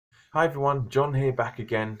Hi everyone, John here back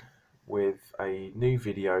again with a new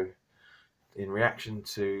video in reaction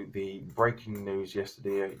to the breaking news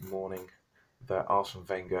yesterday morning that Arsene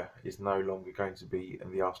Wenger is no longer going to be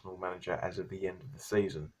the Arsenal manager as of the end of the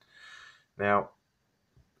season. Now,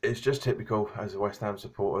 it's just typical as a West Ham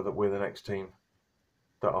supporter that we're the next team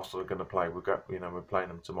that Arsenal are going to play. We're playing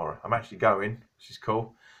them tomorrow. I'm actually going, which is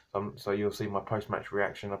cool. So you'll see my post-match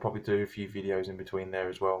reaction. I'll probably do a few videos in between there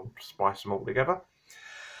as well, spice them all together.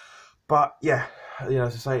 But yeah, as I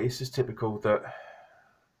say, it's just typical that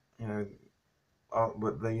you know,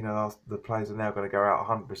 the players are now going to go out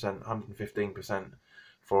 100%, 115%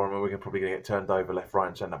 for them, and we're probably going to get turned over left, right,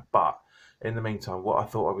 and centre. But in the meantime, what I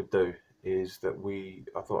thought I would do is I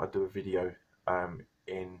thought I'd do a video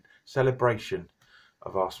in celebration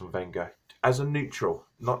of Arsene Wenger as a neutral,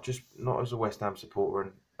 not as a West Ham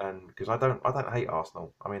supporter, and because I don't hate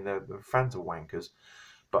Arsenal. I mean, they're fans of wankers,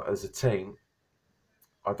 but as a team,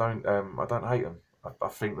 I don't hate them. I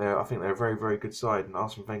think they're a very very good side, and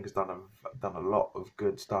Arsene Wenger's done a lot of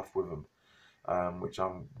good stuff with them, which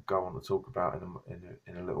I'm going to talk about in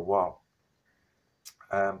a little while.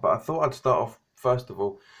 But I thought I'd start off first of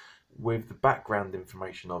all with the background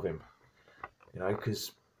information of him,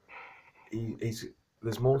 because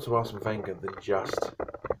there's more to Arsene Wenger than just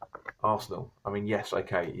Arsenal. I mean, yes,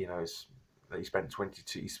 okay, he spent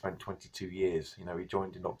 22 years. He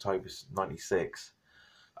joined in October '96.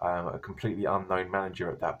 A completely unknown manager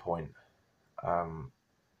at that point.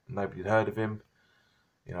 Nobody had heard of him.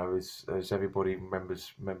 As everybody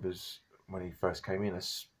remembers when he first came in.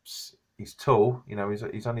 He's tall.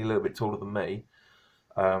 He's only a little bit taller than me,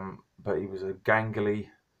 but he was a gangly,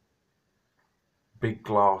 big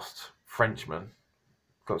glassed Frenchman.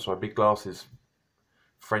 Sorry, big glasses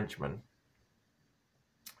Frenchman.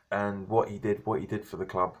 And what he did for the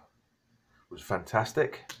club was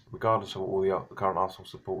fantastic, regardless of what all the current Arsenal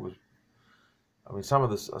supporters. I mean, some of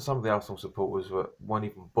the Arsenal supporters weren't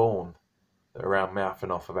even born that are around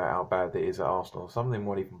mouthing off about how bad it is at Arsenal. Some of them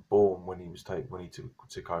weren't even born when he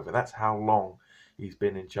took over. That's how long he's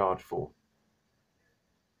been in charge for.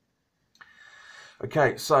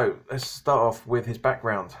 Okay, so let's start off with his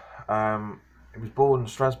background. He was born in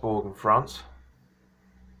Strasbourg in France.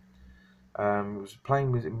 He was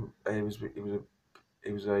playing with.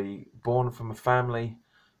 He was born from a family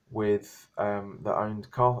with that owned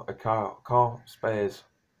a car spares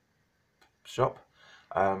shop.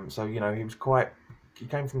 So he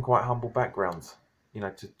came from quite humble backgrounds.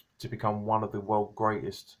 To become one of the world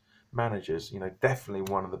greatest managers.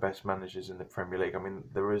 Definitely one of the best managers in the Premier League. I mean,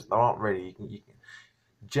 there aren't really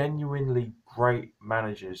genuinely great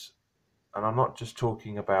managers, and I'm not just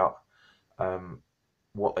talking about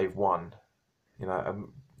what they've won.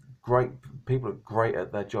 Great people are great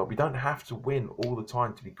at their job. You don't have to win all the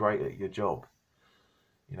time to be great at your job.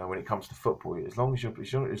 When it comes to football, as long as you're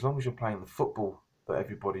playing the football that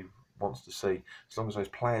everybody wants to see, as long as those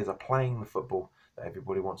players are playing the football that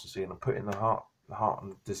everybody wants to see and are putting the heart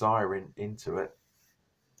and desire into it,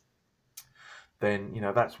 then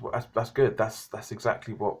that's good. That's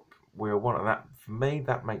exactly what we all want, and that for me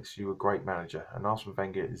that makes you a great manager. And Arsene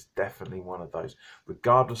Wenger is definitely one of those,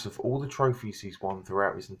 regardless of all the trophies he's won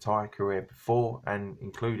throughout his entire career before and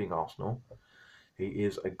including Arsenal. He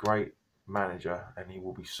is a great manager, and he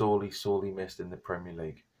will be sorely missed in the Premier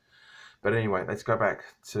League. But anyway, let's go back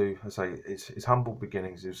to, I say, his humble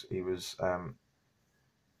beginnings. He was a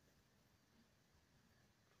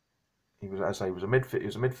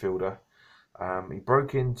midfielder. He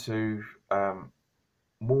broke into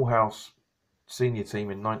Morehouse senior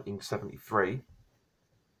team in 1973.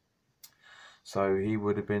 So he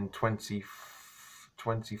would have been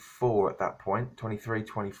 24 at that point, 23,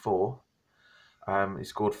 24. He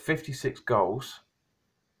scored 56 goals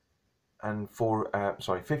and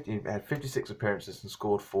he had 56 appearances and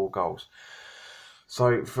scored 4 goals.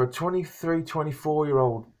 So for a 23,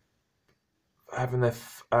 24-year-old having their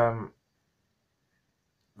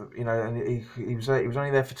and he was only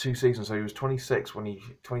there for 2 seasons, so he was 26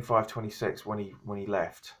 25, 26 when he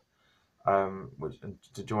left,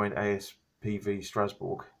 to join ASPV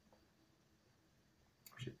Strasbourg.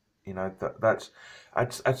 That's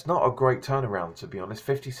not a great turnaround, to be honest.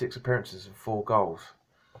 56 appearances and 4 goals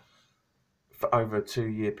for over a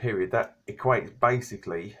 2-year period. That equates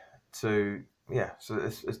basically to So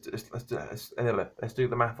let's do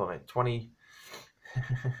the math on it. 20.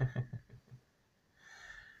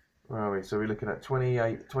 Where are we? So we're looking at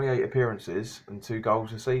 28 appearances and 2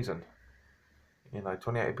 goals a season.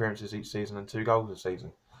 28 appearances each season and 2 goals a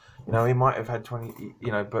season. He might have had 20,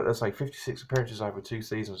 but let's say 56 appearances over 2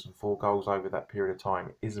 seasons and 4 goals over that period of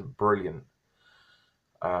time isn't brilliant.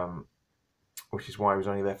 which is why he was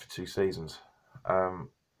only there for 2 seasons. Um,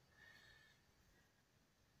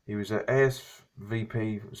 he was at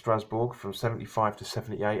ASVP Strasbourg from 75 to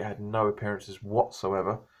 78, had no appearances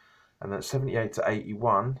whatsoever. And then 78 to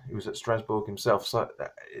 81, he was at Strasbourg himself. So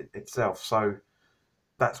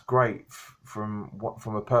that's great from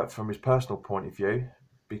his personal point of view,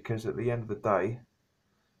 because at the end of the day,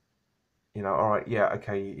 all right, yeah,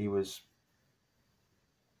 okay, he was.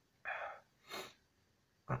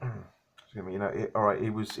 Excuse me, all right, he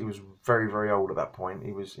was very very old at that point.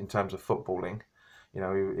 He was, in terms of footballing, he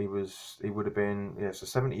would have been, so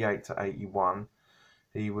 78 to 81,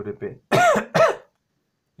 he would have been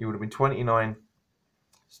he would have been 29.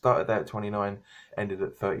 Started there at 29, ended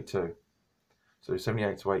at 32. So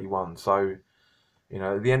 78 to 81. So,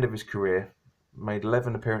 at the end of his career, made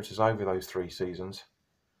 11 appearances over those 3 seasons.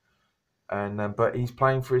 And but he's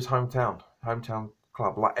playing for his hometown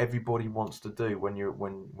club, like everybody wants to do when you're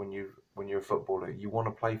a footballer. You want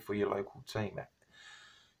to play for your local team.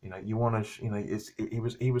 You want to.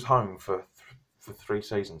 He was home for 3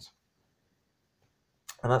 seasons,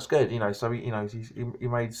 and that's good. So he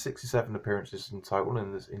made 67 appearances in total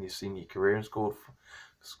in his senior career and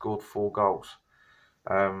scored 4 goals.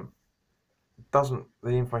 Doesn't The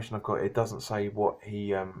information I've got, it doesn't say what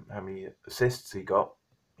how many assists he got.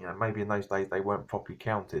 Maybe in those days they weren't properly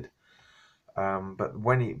counted. But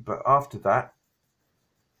after that,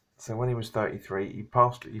 so when he was 33, he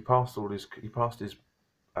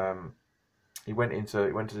went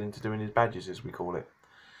into doing his badges, as we call it.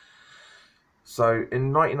 So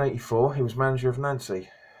in 1984, he was manager of Nancy.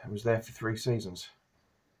 He was there for 3 seasons.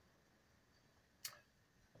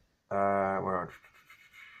 He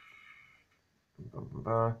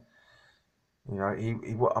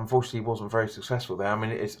unfortunately wasn't very successful there. I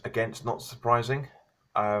mean, it's not surprising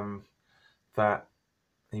that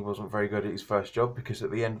he wasn't very good at his first job, because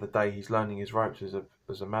at the end of the day, he's learning his ropes as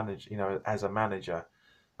a manager. As a manager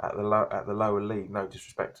at the lower league. No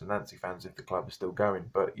disrespect to Nancy fans if the club is still going,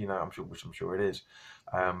 but I'm sure it is.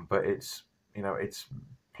 But it's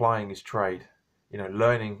plying his trade.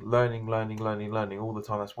 Learning all the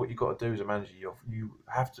time. That's what you've got to do as a manager. You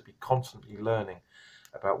have to be constantly learning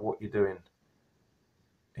about what you're doing.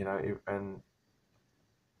 And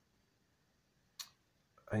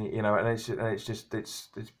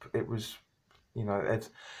it was, it's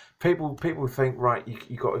people think, right,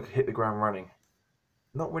 you got to hit the ground running.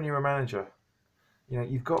 Not when you're a manager.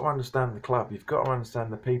 You've got to understand the club. You've got to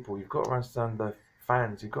understand the people. You've got to understand the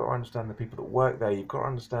fans. You've got to understand the people that work there. You've got to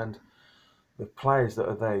understand the players that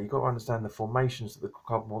are there. You've got to understand the formations that the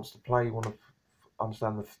club wants to play. You want to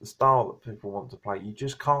understand the style that people want to play. You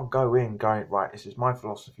just can't go in going, right, this is my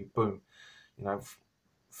philosophy, boom.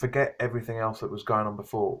 Forget everything else that was going on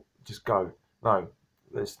before. Just go. No,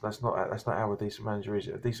 that's not how a decent manager is.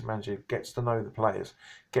 A decent manager gets to know the players,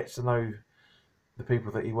 gets to know the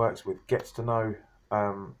people that he works with, gets to know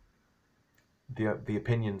the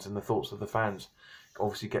opinions and the thoughts of the fans.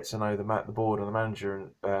 Obviously, gets to know the board and the manager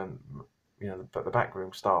and the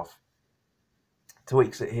backroom staff.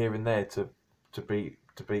 Tweaks it here and there to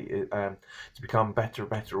become better and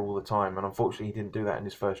better all the time. And unfortunately, he didn't do that in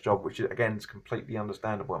his first job, which again is completely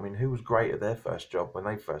understandable. I mean, who was great at their first job when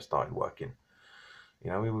they first started working?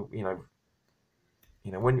 When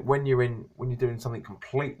you're doing something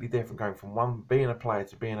completely different, going from being a player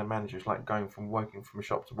to being a manager, it's like going from working from a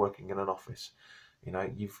shop to working in an office.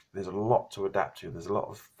 There's a lot to adapt to. There's a lot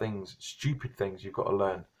of things, stupid things you've got to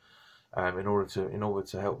learn in order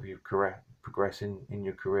to help you progress in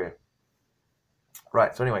your career.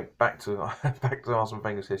 Right. So anyway, back to Arsene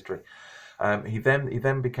Wenger's history. He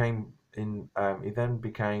then became the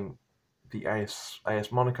AS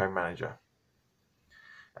Monaco manager,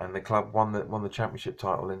 and the club won the championship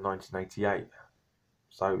title in 1988.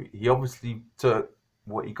 So he obviously took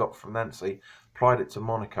what he got from Nancy, applied it to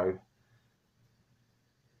Monaco,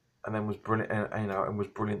 and then was brilliant. And was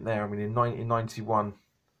brilliant there. I mean, in 1991.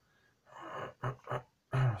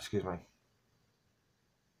 Excuse me.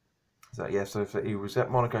 So he was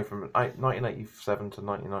at Monaco from 1987 to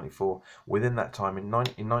 1994. Within that time, in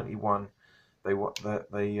 1991, they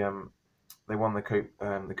won the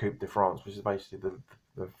Coupe de France, which is basically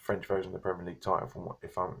the French version of the Premier League title,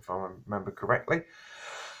 if I remember correctly.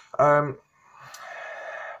 But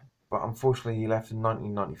unfortunately, he left in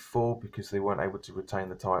 1994 because they weren't able to retain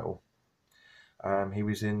the title. He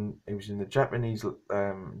was in the Japanese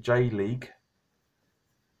J League.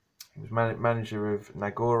 He was manager of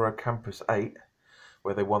Nagora Campus 8,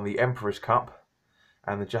 where they won the Emperor's Cup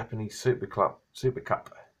and the Japanese Super Cup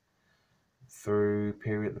through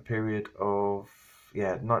the period of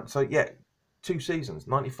 2 seasons,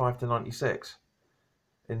 95 to 96.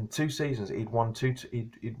 In 2 seasons, he'd won title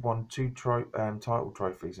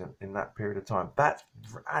trophies in that period of time. That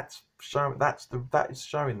is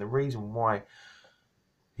showing the reason why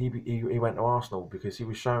he went to Arsenal, because he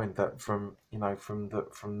was showing that from the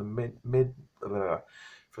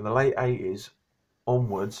late 80s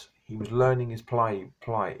onwards, he was learning his he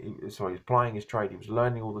was plying his trade. He was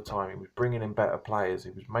learning all the time. He was bringing in better players.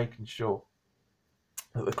 He was making sure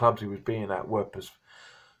that the clubs he was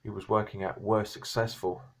working at were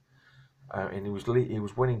successful. And he was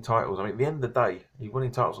winning titles. I mean, at the end of the day, he's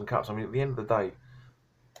winning titles and cups. I mean, at the end of the day,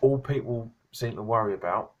 all people seem to worry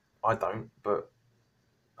about, I don't, but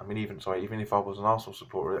I mean, even if I was an Arsenal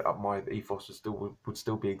supporter, my ethos would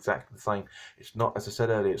still be exactly the same. It's not, as I said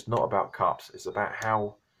earlier, it's not about cups. It's about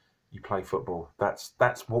how you play football. That's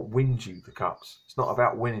what wins you the cups. It's not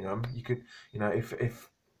about winning them. You could, if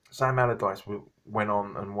Sam Allardyce went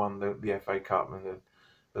on and won the FA Cup and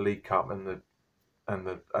the League Cup and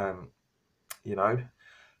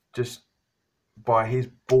just by his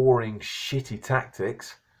boring, shitty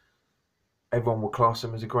tactics, everyone will class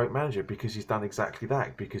him as a great manager because he's done exactly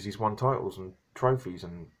that, because he's won titles and trophies.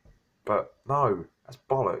 But no, that's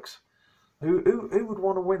bollocks. Who would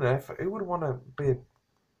want to win who would want to be a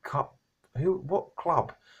cup? What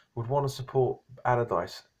club would want to support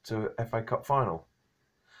Allardyce to a FA Cup final?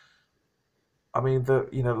 I mean,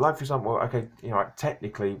 like for example, okay,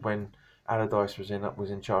 technically when Allardyce was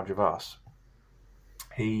in charge of us,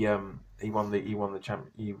 he won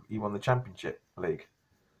the Championship League.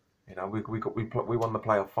 We won the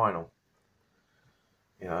playoff final.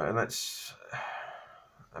 And that's,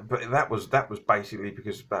 but that was basically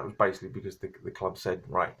because the club said,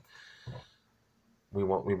 right, we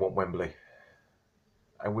want Wembley,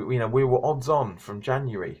 and we were odds on from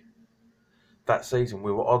January that season.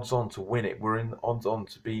 We were odds on to win it. We're in odds on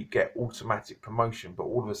to get automatic promotion, but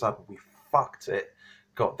all of a sudden we fucked it.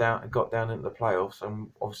 Got down into the playoffs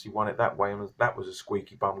and obviously won it that way, and that was a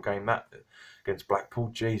squeaky bum game that against Blackpool.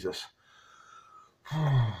 Jesus.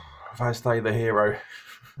 Vazte the hero.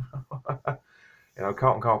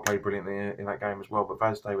 Carlton Carl played brilliantly in that game as well, but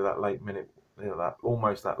Vazte with that late minute,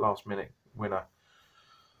 that last minute winner.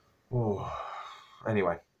 Oh.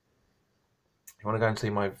 Anyway, if you want to go and see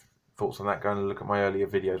my thoughts on that, go and look at my earlier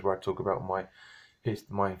videos where I talk about my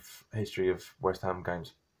history of West Ham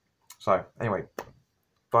games. So anyway,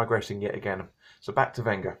 digressing yet again. So back to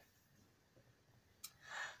Wenger.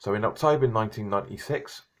 So in October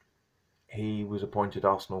 1996, he was appointed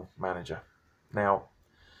Arsenal manager. Now,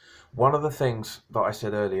 one of the things that I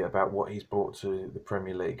said earlier about what he's brought to the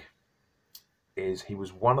Premier League is he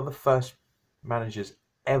was one of the first managers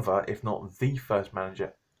ever, if not the first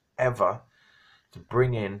manager ever, to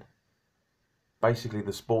bring in basically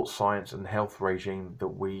the sports science and health regime that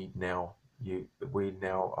we now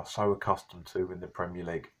are so accustomed to in the Premier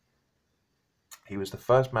League. He was the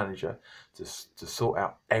first manager to sort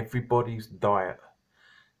out everybody's diet.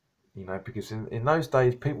 Because in those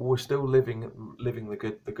days people were still living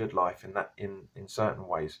the good life in certain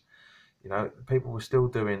ways. People were still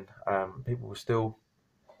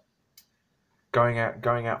going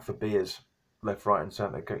out for beers left, right, and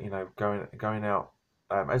centre. Going out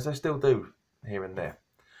as they still do here and there.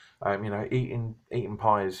 Eating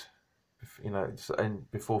pies,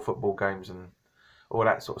 and before football games and all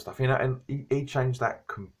that sort of stuff. And he changed that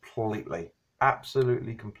completely,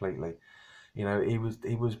 absolutely completely. He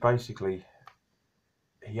was basically,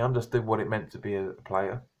 he understood what it meant to be a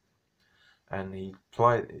player, and he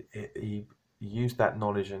used that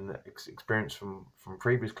knowledge and experience from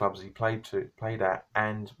previous clubs he played at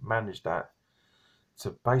and managed at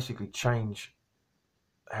to basically change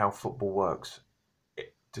how football works,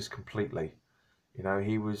 just completely.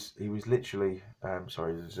 He was literally.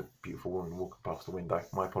 Sorry, there's a beautiful woman walking past the window.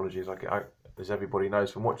 My apologies. As everybody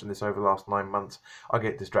knows from watching this over the last 9 months, I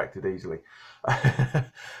get distracted easily.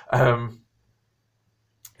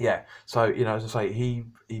 Yeah. So as I say, he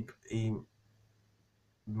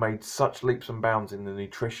made such leaps and bounds in the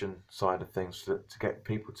nutrition side of things to get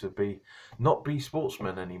people to not be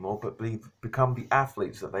sportsmen anymore, but become the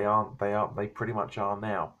athletes that they pretty much are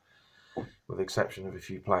now, with the exception of a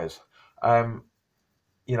few players.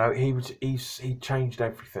 He changed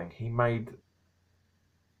everything.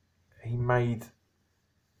 He made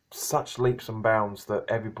such leaps and bounds that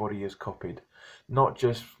everybody has copied. Not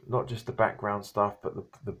just the background stuff, but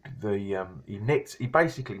he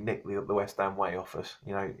basically nicked the West Ham way off us.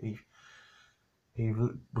 He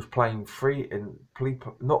was playing free and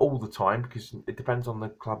not all the time, because it depends on the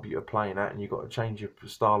club you're playing at, and you've got to change your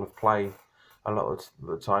style of play a lot of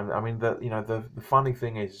the time. I mean, the funny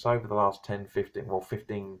thing is over the last 10, 15,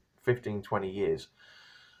 20 years,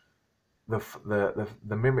 the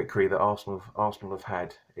mimicry that Arsenal have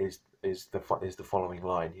had is the following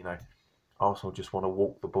line. Arsenal just want to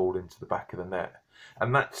walk the ball into the back of the net,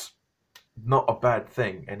 and that's not a bad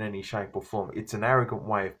thing in any shape or form. It's an arrogant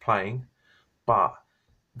way of playing, but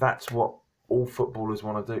that's what all footballers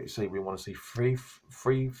want to do. See, we want to see free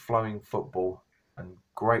flowing football and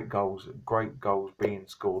great goals being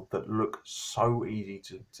scored that look so easy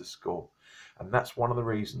to score, and that's one of the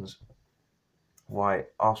reasons why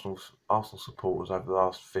Arsenal supporters over the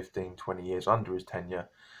last 15, 20 years under his tenure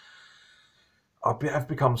have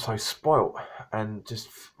become so spoilt and just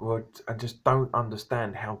don't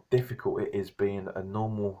understand how difficult it is being a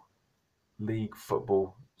normal league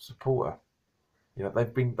football supporter.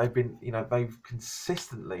 They've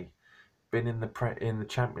consistently been in the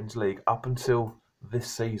Champions League up until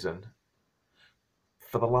this season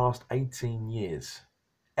for the last 18 years.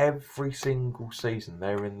 Every single season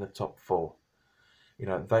they're in the top four.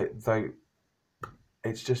 They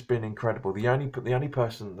it's just been incredible. The only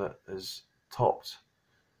person that has topped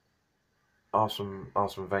Arsene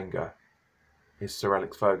Wenger is Sir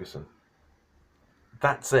Alex Ferguson.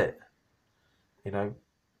 That's it. You know,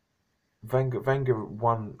 Wenger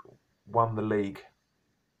won the league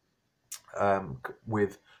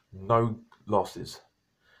with no losses,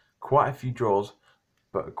 quite a few draws,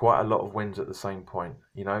 but quite a lot of wins at the same point.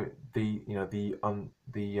 He won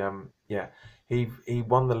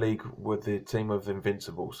the league with the team of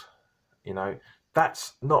Invincibles.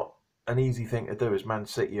 That's not an easy thing to do, as Man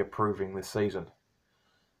City are proving this season.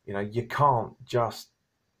 You can't.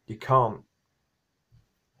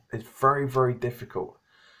 It's very, very difficult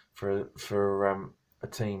for a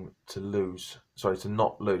team to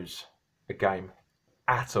not lose a game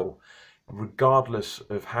at all, regardless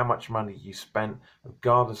of how much money you spent,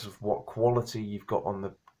 regardless of what quality you've got on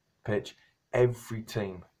the pitch. Every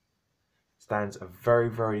team stands a very,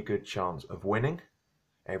 very good chance of winning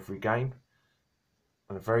every game,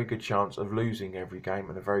 and a very good chance of losing every game,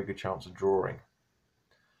 and a very good chance of drawing.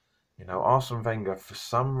 Arsene Wenger, for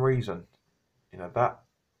some reason, that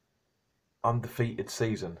undefeated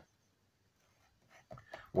season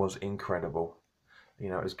was incredible.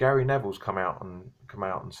 As Gary Neville's come out and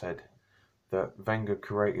said that Wenger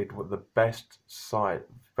created one of the best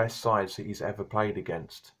sides that he's ever played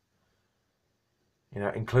against.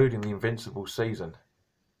 Including the Invincible season.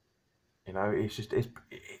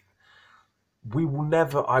 We will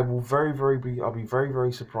never. I'll be very,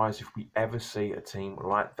 very surprised if we ever see a team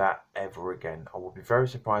like that ever again. I will be very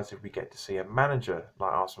surprised if we get to see a manager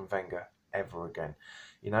like Arsene Wenger ever again.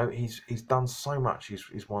 He's done so much.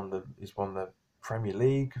 He's won the Premier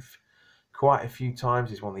League quite a few times.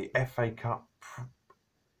 He's won the FA Cup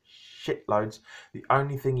shitloads. The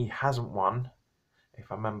only thing he hasn't won, if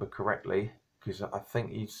I remember correctly, because I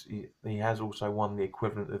think he has also won the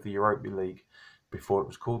equivalent of the Europa League before it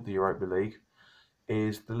was called the Europa League,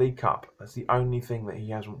 is the League Cup. That's the only thing that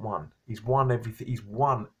he hasn't won. He's won everything. He's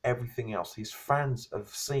won everything else. His fans have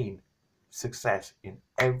seen success in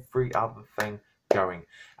every other thing going,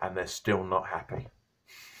 and they're still not happy.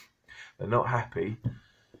 They're not happy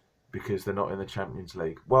because they're not in the Champions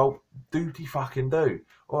League. Well, duty fucking do.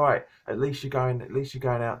 All right, at least you're going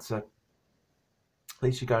out to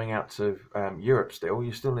Europe still.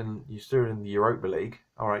 You're still in the Europa League.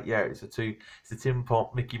 All right, yeah, it's a Tim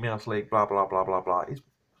Pot Mickey Mouse League. Blah blah blah blah blah. It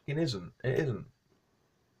isn't. It isn't.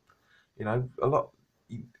 A lot.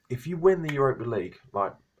 If you win the Europa League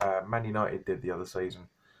like Man United did the other season,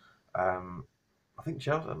 I think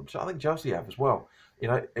Chelsea have as well.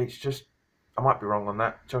 It's just, I might be wrong on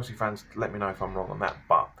that. Chelsea fans, let me know if I'm wrong on that.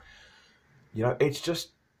 But it's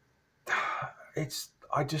just,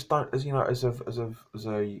 I just don't, as a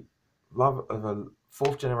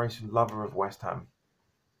fourth generation lover of West Ham,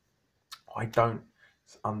 I don't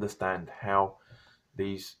understand how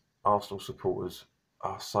these Arsenal supporters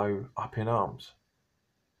are so up in arms.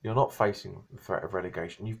 You're not facing the threat of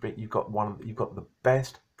relegation. You've got the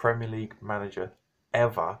best Premier League manager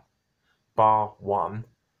ever, bar one,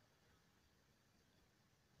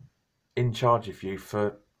 in charge of you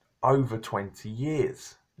for over 20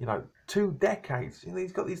 years. 2 decades.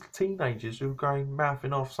 He's got these teenagers who are going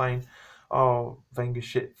mouthing off saying, "Oh, Wenger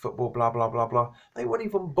shit football, blah blah blah blah." They weren't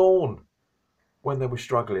even born when they were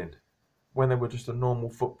struggling, when they were just a normal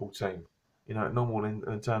football team. Normal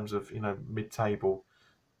in terms of mid-table,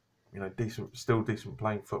 decent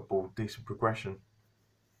playing football, decent progression.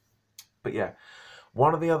 But yeah,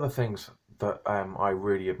 one of the other things that I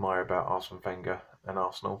really admire about Arsene Wenger and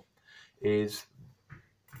Arsenal is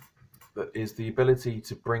the ability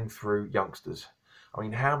to bring through youngsters. I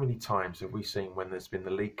mean, how many times have we seen when there's been the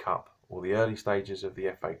League Cup or the early stages of the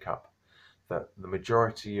FA Cup that the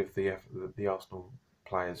majority of the Arsenal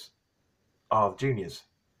players are juniors.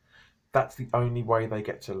 That's the only way they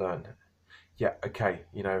get to learn. Yeah, okay,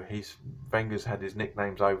 Wenger's had his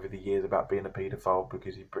nicknames over the years about being a paedophile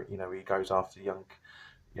because he goes after young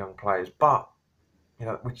players, but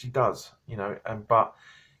which he does, but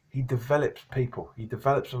he develops people. He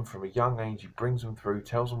develops them from a young age. He brings them through,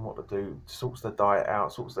 tells them what to do, sorts their diet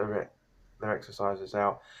out, sorts their exercises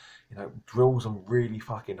out. Drills them really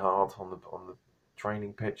fucking hard on the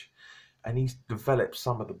training pitch, and he's developed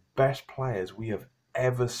some of the best players we have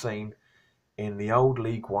ever seen in the old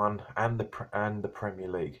League One and the Premier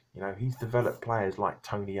League. He's developed players like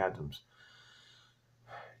Tony Adams.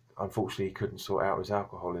 Unfortunately, he couldn't sort out his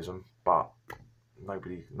alcoholism, but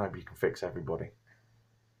nobody can fix everybody.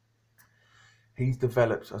 He's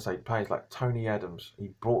developed, I say, players like Tony Adams. He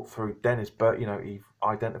brought through he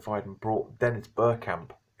identified and brought Dennis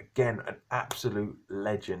Bergkamp. Again, an absolute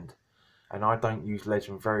legend. And I don't use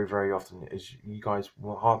legend very, very often, as you guys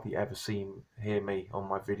will hardly ever hear me on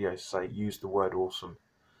my videos use the word awesome.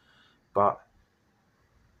 But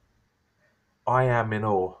I am in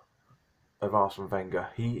awe of Arsene Wenger.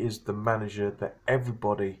 He is the manager that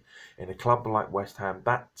everybody in a club like West Ham,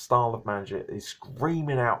 that style of manager, is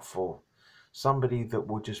screaming out for. Somebody that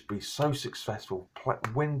will just be so successful,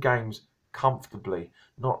 win games comfortably,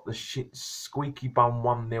 not the shit squeaky bum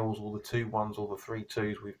 1-0s or the 2-1s or the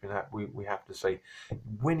 3-2s we have to see.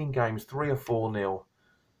 Winning games 3 or 4-0,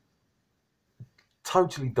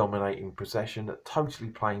 totally dominating possession, totally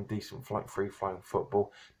playing decent free flowing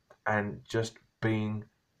football, and just being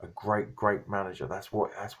a great manager. That's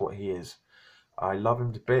what he is. I love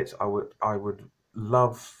him to bits. I would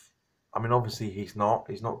love. I mean, obviously he's not.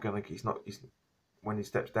 When he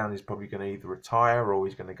steps down, he's probably going to either retire or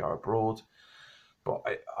he's going to go abroad. But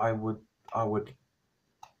I would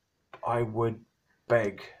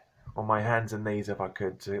beg on my hands and knees if I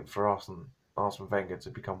could for Arsene Wenger to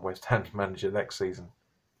become West Ham's manager next season.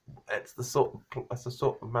 That's the sort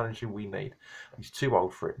of manager we need. He's too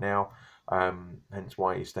old for it now, hence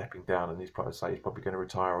why he's stepping down, and he's probably going to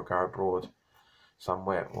retire or go abroad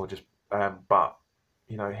somewhere, or just. But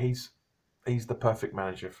he's the perfect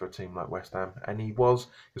manager for a team like West Ham, and he was,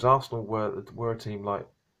 because Arsenal were a team like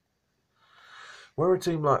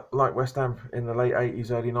West Ham in the late 80s,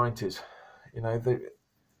 early 90s.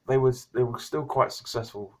 They were still quite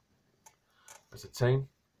successful as a team.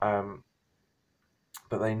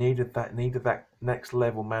 But they needed that next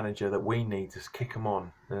level manager that we need to kick them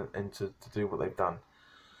on and to do what they've done.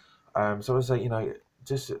 So I say,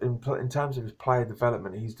 just in terms of his player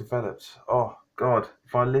development, he's developed. Oh God,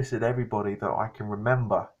 if I listed everybody that I can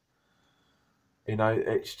remember,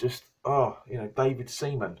 it's just David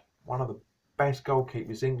Seaman, one of the best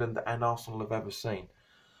goalkeepers England and Arsenal have ever seen.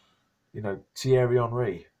 Thierry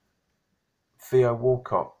Henry, Theo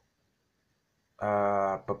Walcott.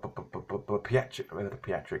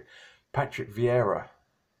 Patrick Vieira.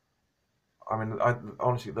 I mean,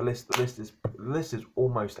 honestly, the list is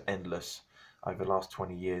almost endless over the last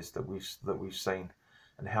 20 years that we've seen,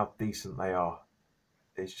 and how decent they are.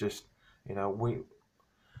 It's just,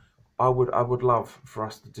 I would love for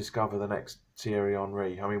us to discover the next Thierry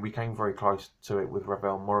Henry. I mean, we came very close to it with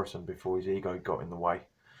Ravel Morrison before his ego got in the way.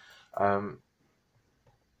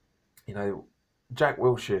 Jack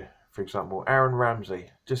Wilshere, for example, Aaron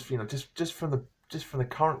Ramsey, just from the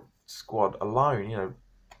current squad alone,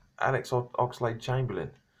 Alex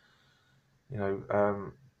Oxlade-Chamberlain,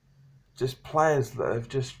 just players that have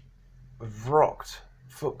just rocked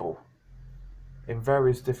football in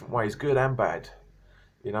various different ways, good and bad.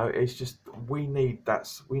 It's just we need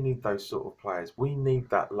those sort of players. We need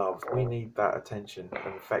that love. We need that attention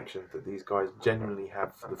and affection that these guys genuinely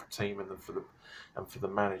have for the team and for the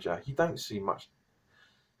manager. You don't see much.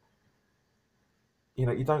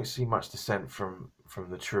 You don't see much dissent from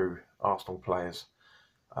the true Arsenal players.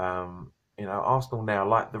 Arsenal now,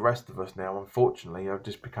 like the rest of us now, unfortunately, are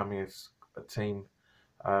just becoming a team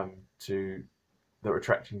that are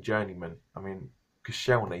attracting journeymen. I mean,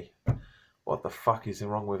 Koscielny, what the fuck is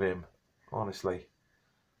wrong with him? Honestly,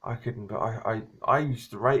 I couldn't. I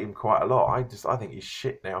used to rate him quite a lot. I think he's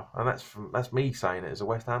shit now, and that's me saying it as a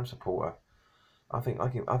West Ham supporter. I think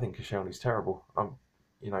Koscielny's terrible.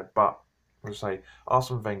 But as I say,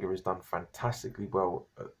 Arsene Wenger has done fantastically well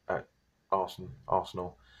at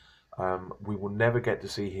Arsenal. We will never get to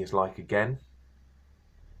see his like again.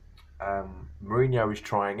 Mourinho is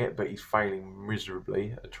trying it, but he's failing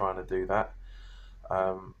miserably at trying to do that.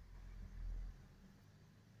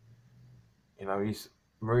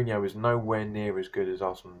 Mourinho is nowhere near as good as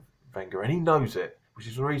Arsene Wenger, and he knows it, which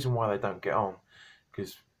is the reason why they don't get on.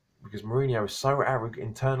 Because because Mourinho is so arrogant,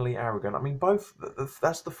 internally arrogant. I mean, both.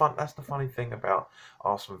 That's the fun. That's the funny thing about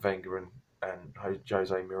Arsene Wenger and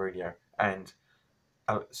Jose Mourinho and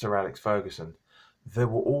Sir Alex Ferguson. They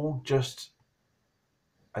were all just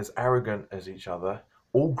as arrogant as each other,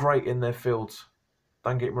 all great in their fields.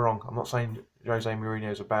 Don't get me wrong. I'm not saying Jose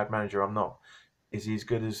Mourinho is a bad manager. I'm not. Is he as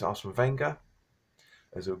good as Arsene Wenger?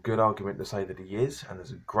 There's a good argument to say that he is, and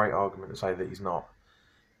there's a great argument to say that he's not.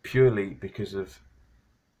 Purely because of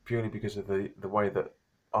the way that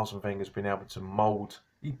Arsene Wenger's been able to mould.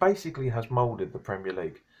 He basically has moulded the Premier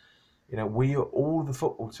League. You know, all the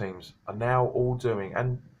football teams are now all doing,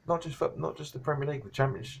 and not just the Premier League, the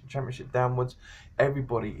Championship downwards.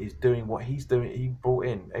 Everybody is doing what he's doing. He brought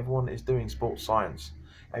in. Everyone is doing sports science.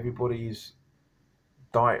 Everybody's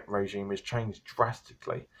diet regime has changed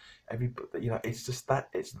drastically. It's just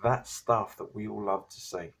that stuff that we all love to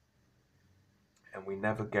see, and we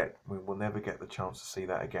will never get the chance to see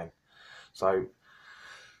that again. So,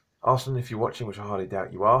 Arsenal, if you're watching, which I highly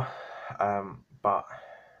doubt you are, but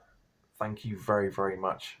thank you very, very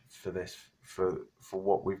much for this, for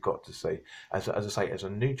what we've got to see. As I say, as a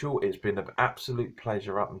neutral, it's been an absolute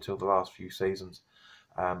pleasure up until the last few seasons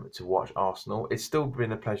to watch Arsenal. It's still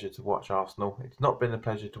been a pleasure to watch Arsenal. It's not been a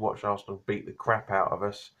pleasure to watch Arsenal beat the crap out of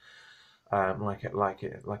us, like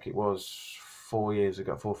it was 4 years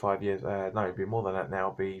ago, 4 or 5 years. No, it'd be more than that now.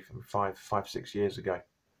 It'd be 6 years ago,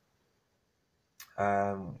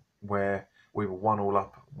 where we were 1-1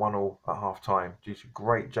 up, 1-1 at half time due to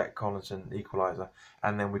great Jack Collinson equaliser,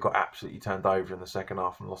 and then we got absolutely turned over in the second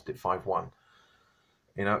half and lost it 5-1.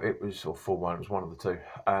 You know, it was, or 4-1, it was one of the two.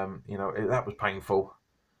 That was painful.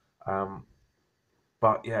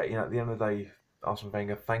 But yeah, at the end of the day, Arsene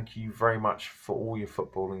Wenger, thank you very much for all your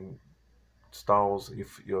footballing styles,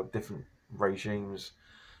 your different regimes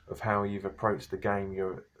of how you've approached the game,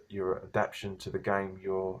 your adaptation to the game,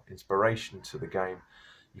 your inspiration to the game.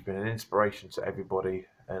 You've been an inspiration to everybody,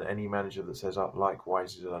 and any manager that says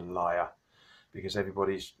likewise is a liar, because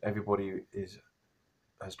everybody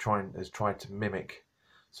has tried to mimic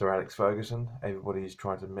Sir Alex Ferguson. Everybody is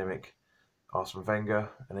trying to mimic Arsene Wenger,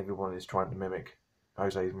 and everyone is trying to mimic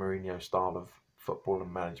Jose Mourinho's style of football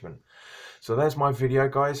and management. So there's my video,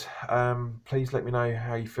 guys. Please let me know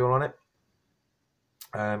how you feel on it.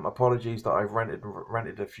 Apologies that I've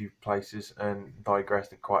ranted a few places and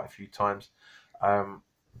digressed quite a few times.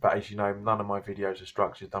 But as you know, none of my videos are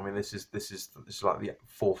structured. I mean, this is like the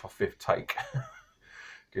 4th or 5th take,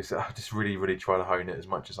 because I just really try to hone it as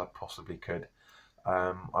much as I possibly could.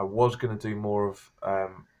 I was going to do more of, I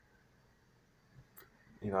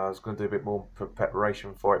was going to do a bit more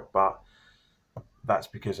preparation for it, but that's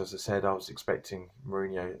because, as I said, I was expecting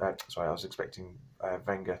Wenger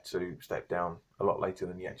to step down a lot later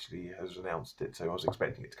than he actually has announced it. So I was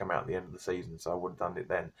expecting it to come out at the end of the season, so I would have done it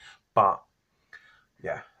then. But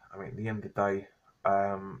yeah, I mean, at the end of the day,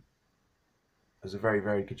 there's a very,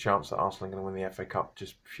 very good chance that Arsenal are going to win the FA Cup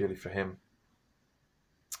just purely for him.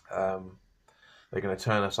 They're going to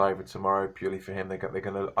turn us over tomorrow purely for him.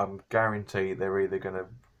 I'm guaranteed they're either going to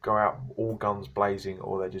go out all guns blazing,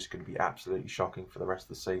 or they're just going to be absolutely shocking for the rest of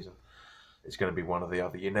the season. It's going to be one or the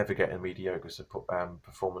other. You never get a mediocre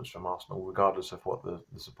performance from Arsenal, regardless of what the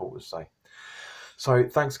supporters say. So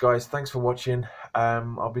thanks, guys. Thanks for watching.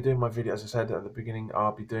 I'll be doing my video, as I said at the beginning.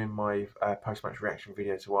 I'll be doing my post-match reaction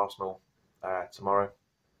video to Arsenal tomorrow,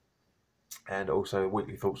 and also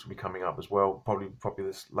weekly thoughts will be coming up as well. Probably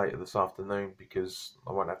later this afternoon, because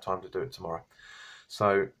I won't have time to do it tomorrow.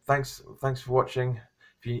 So thanks for watching.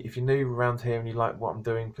 If you're new around here and you like what I'm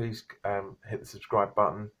doing, please hit the subscribe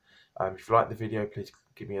button. If you like the video, please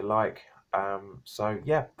give me a like. So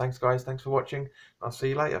yeah, thanks, guys. Thanks for watching. I'll see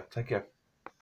you later. Take care.